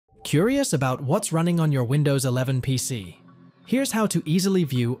Curious about what's running on your Windows 11 PC? Here's how to easily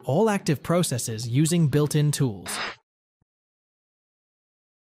view all active processes using built-in tools.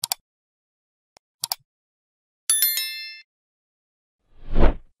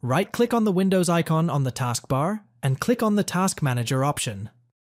 Right-click on the Windows icon on the taskbar and click on the Task Manager option.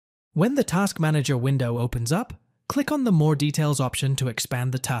 When the Task Manager window opens up, click on the More Details option to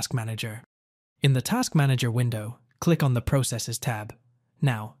expand the Task Manager. In the Task Manager window, click on the Processes tab.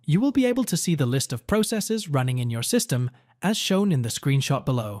 Now, you will be able to see the list of processes running in your system as shown in the screenshot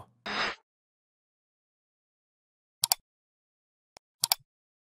below.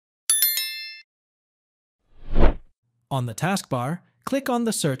 On the taskbar, click on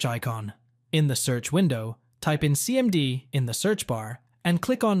the search icon. In the search window, type in CMD in the search bar and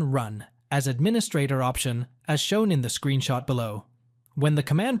click on Run as Administrator option as shown in the screenshot below. When the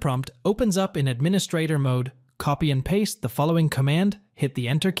command prompt opens up in administrator mode, copy and paste the following command, hit the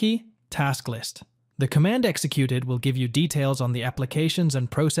Enter key, Task List. The command executed will give you details on the applications and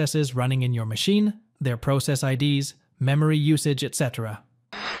processes running in your machine, their process IDs, memory usage, etc.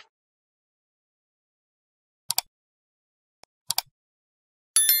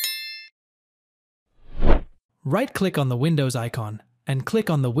 Right-click on the Windows icon and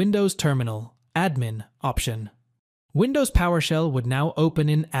click on the Windows Terminal Admin option. Windows PowerShell would now open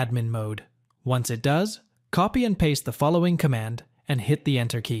in admin mode. Once it does, copy and paste the following command and hit the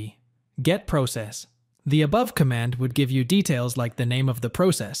Enter key. Get process. The above command would give you details like the name of the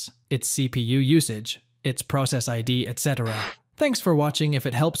process, its CPU usage, its process ID, etc. Thanks for watching. If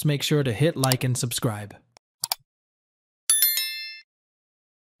it helps, make sure to hit like and subscribe.